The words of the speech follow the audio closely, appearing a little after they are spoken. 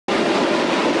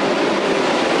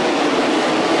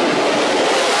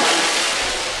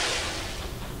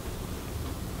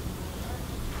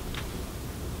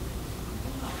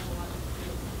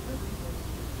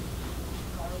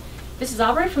this is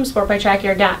Aubrey from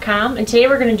SportByTrackYard.com, and today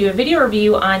we're going to do a video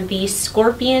review on the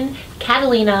Scorpion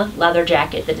Catalina leather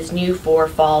jacket that is new for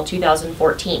fall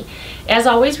 2014. As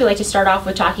always, we like to start off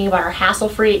with talking about our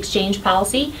hassle-free exchange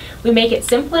policy. We make it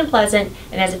simple and pleasant,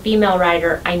 and as a female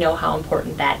rider, I know how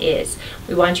important that is.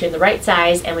 We want you in the right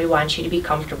size, and we want you to be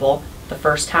comfortable the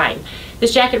first time.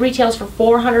 This jacket retails for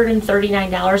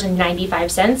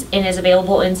 $439.95 and is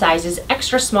available in sizes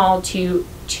extra small to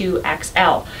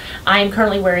 2XL. I am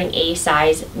currently wearing a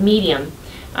size medium.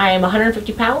 I am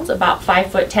 150 pounds, about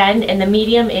 5'10", and the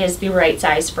medium is the right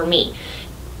size for me.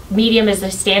 Medium is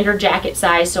the standard jacket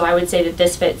size, so I would say that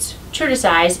this fits true to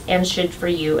size and should for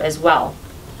you as well.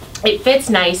 It fits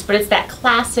nice, but it's that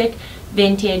classic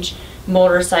vintage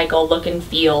motorcycle look and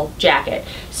feel jacket.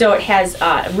 So it has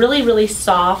really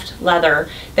soft leather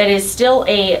that is still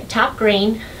a top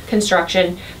grain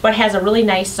construction, but has a really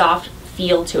nice soft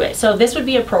feel to it. So this would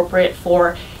be appropriate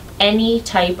for any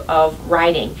type of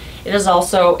riding. It is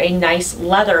also a nice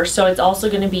leather, so it's also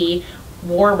going to be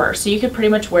warmer, so you could pretty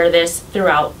much wear this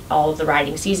throughout all of the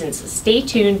riding seasons. So stay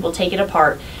tuned, we'll take it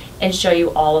apart and show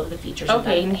you all of the features.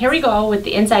 Okay, and here we go with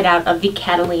the inside out of the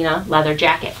Catalina leather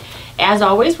jacket. As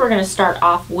always, we're going to start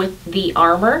off with the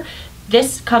armor.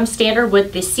 This comes standard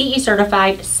with the CE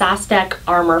certified SOSTEC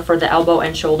armor for the elbow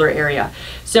and shoulder area.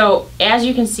 So as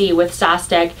you can see with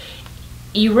SOSTEC,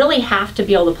 you really have to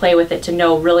be able to play with it to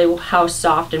know really how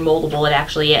soft and moldable it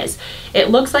actually is. It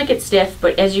looks like it's stiff,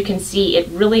 but as you can see, it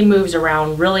really moves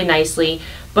around really nicely,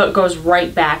 but goes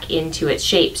right back into its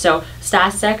shape. So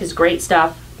SOSTEC is great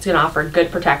stuff. It's going to offer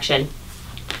good protection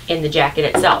in the jacket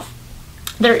itself.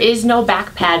 There is no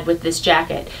back pad with this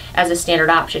jacket as a standard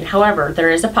option. However,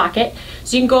 there is a pocket,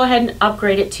 so you can go ahead and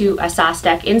upgrade it to a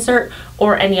SOSTEC insert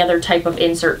or any other type of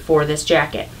insert for this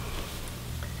jacket.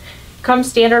 Comes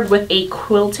standard with a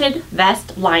quilted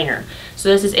vest liner. So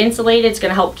this is insulated, it's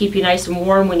going to help keep you nice and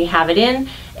warm when you have it in,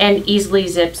 and easily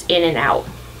zips in and out.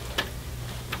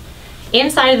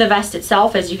 Inside of the vest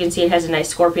itself, as you can see, it has a nice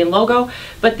Scorpion logo,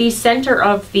 but the center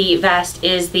of the vest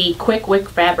is the quick wick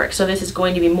fabric. So this is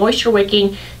going to be moisture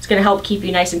wicking. It's going to help keep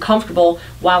you nice and comfortable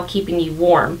while keeping you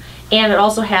warm. And it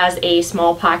also has a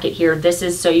small pocket here. This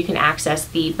is so you can access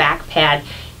the back pad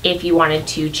if you wanted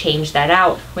to change that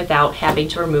out without having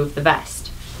to remove the vest.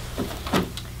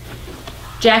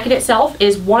 Jacket itself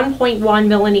is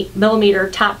 1.1 millimeter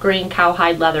top grain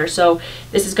cowhide leather, so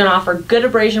this is going to offer good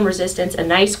abrasion resistance, a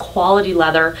nice quality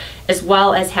leather, as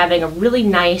well as having a really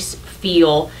nice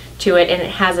feel to it, and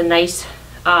it has a nice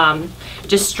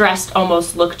distressed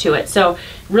almost look to it. So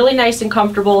really nice and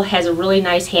comfortable, has a really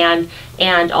nice hand,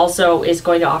 and also is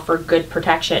going to offer good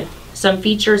protection. Some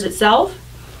features itself: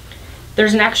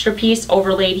 there's an extra piece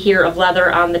overlaid here of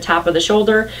leather on the top of the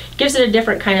shoulder. Gives it a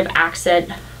different kind of accent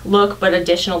look, but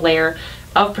additional layer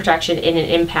of protection in an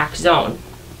impact zone.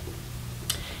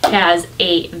 Has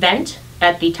a vent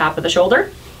at the top of the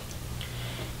shoulder.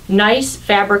 Nice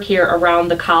fabric here around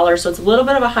the collar, so it's a little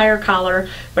bit of a higher collar,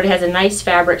 but it has a nice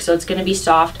fabric, so it's going to be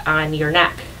soft on your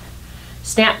neck.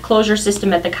 Snap closure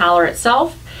system at the collar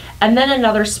itself, and then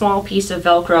another small piece of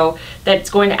Velcro that's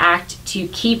going to act to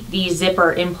keep the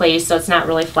zipper in place so it's not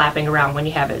really flapping around when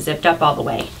you have it zipped up all the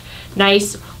way.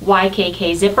 Nice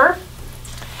YKK zipper,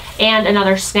 and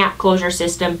another snap closure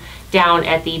system down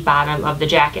at the bottom of the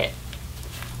jacket.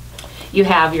 You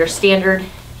have your standard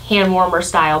hand warmer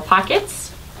style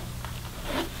pockets,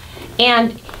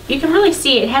 and you can really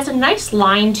see it has a nice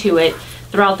line to it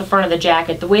throughout the front of the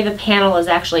jacket. The way the panel is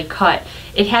actually cut,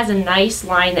 it has a nice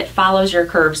line that follows your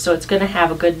curves, so it's going to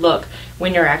have a good look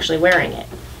when you're actually wearing it.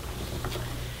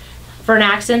 For an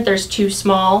accent, there's two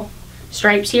small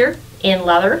stripes here in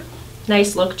leather,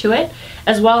 nice look to it,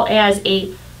 as well as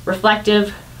a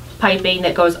reflective piping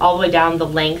that goes all the way down the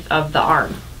length of the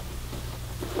arm.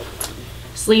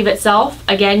 Sleeve itself,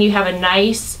 again, you have a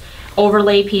nice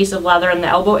overlay piece of leather in the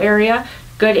elbow area,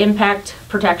 good impact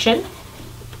protection,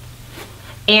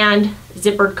 and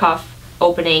zippered cuff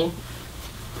opening.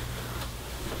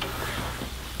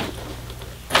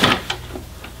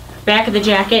 Back of the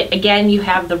jacket, again, you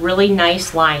have the really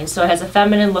nice line, so it has a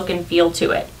feminine look and feel to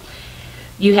it.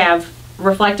 You have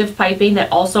reflective piping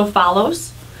that also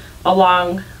follows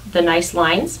along the nice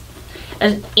lines,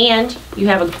 and you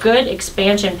have a good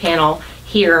expansion panel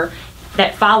here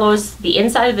that follows the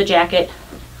inside of the jacket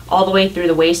all the way through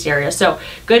the waist area, so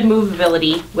good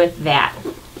movability with that.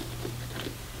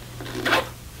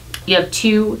 You have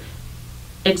two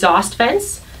exhaust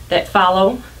vents that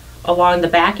follow along the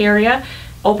back area.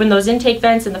 Open those intake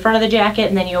vents in the front of the jacket,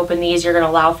 and then you open these. You're going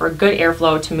to allow for good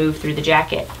airflow to move through the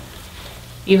jacket.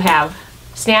 You have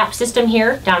snap system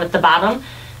here down at the bottom.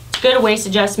 Good waist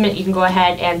adjustment. You can go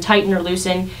ahead and tighten or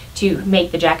loosen to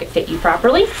make the jacket fit you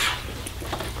properly.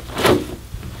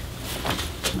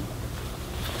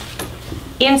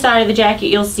 Inside of the jacket,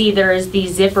 you'll see there is the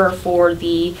zipper for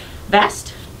the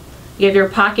vest. You have your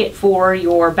pocket for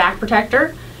your back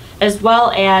protector, as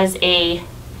well as a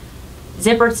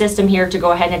zippered system here to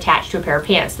go ahead and attach to a pair of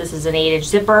pants. This is an 8-inch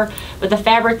zipper, but the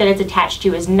fabric that it's attached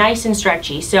to is nice and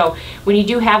stretchy. So when you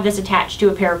do have this attached to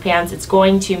a pair of pants, it's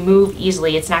going to move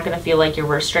easily. It's not going to feel like you're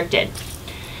restricted.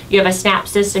 You have a snap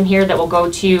system here that will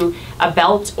go to a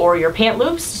belt or your pant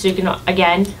loops, so you can,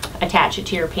 again, attach it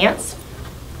to your pants,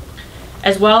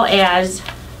 as well as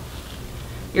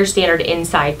your standard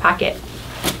inside pocket.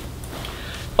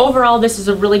 Overall, this is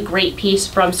a really great piece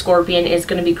from Scorpion. It's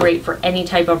going to be great for any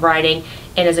type of riding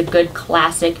and is a good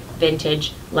classic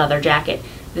vintage leather jacket.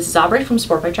 This is Aubrey from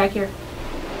Sport by Tricare.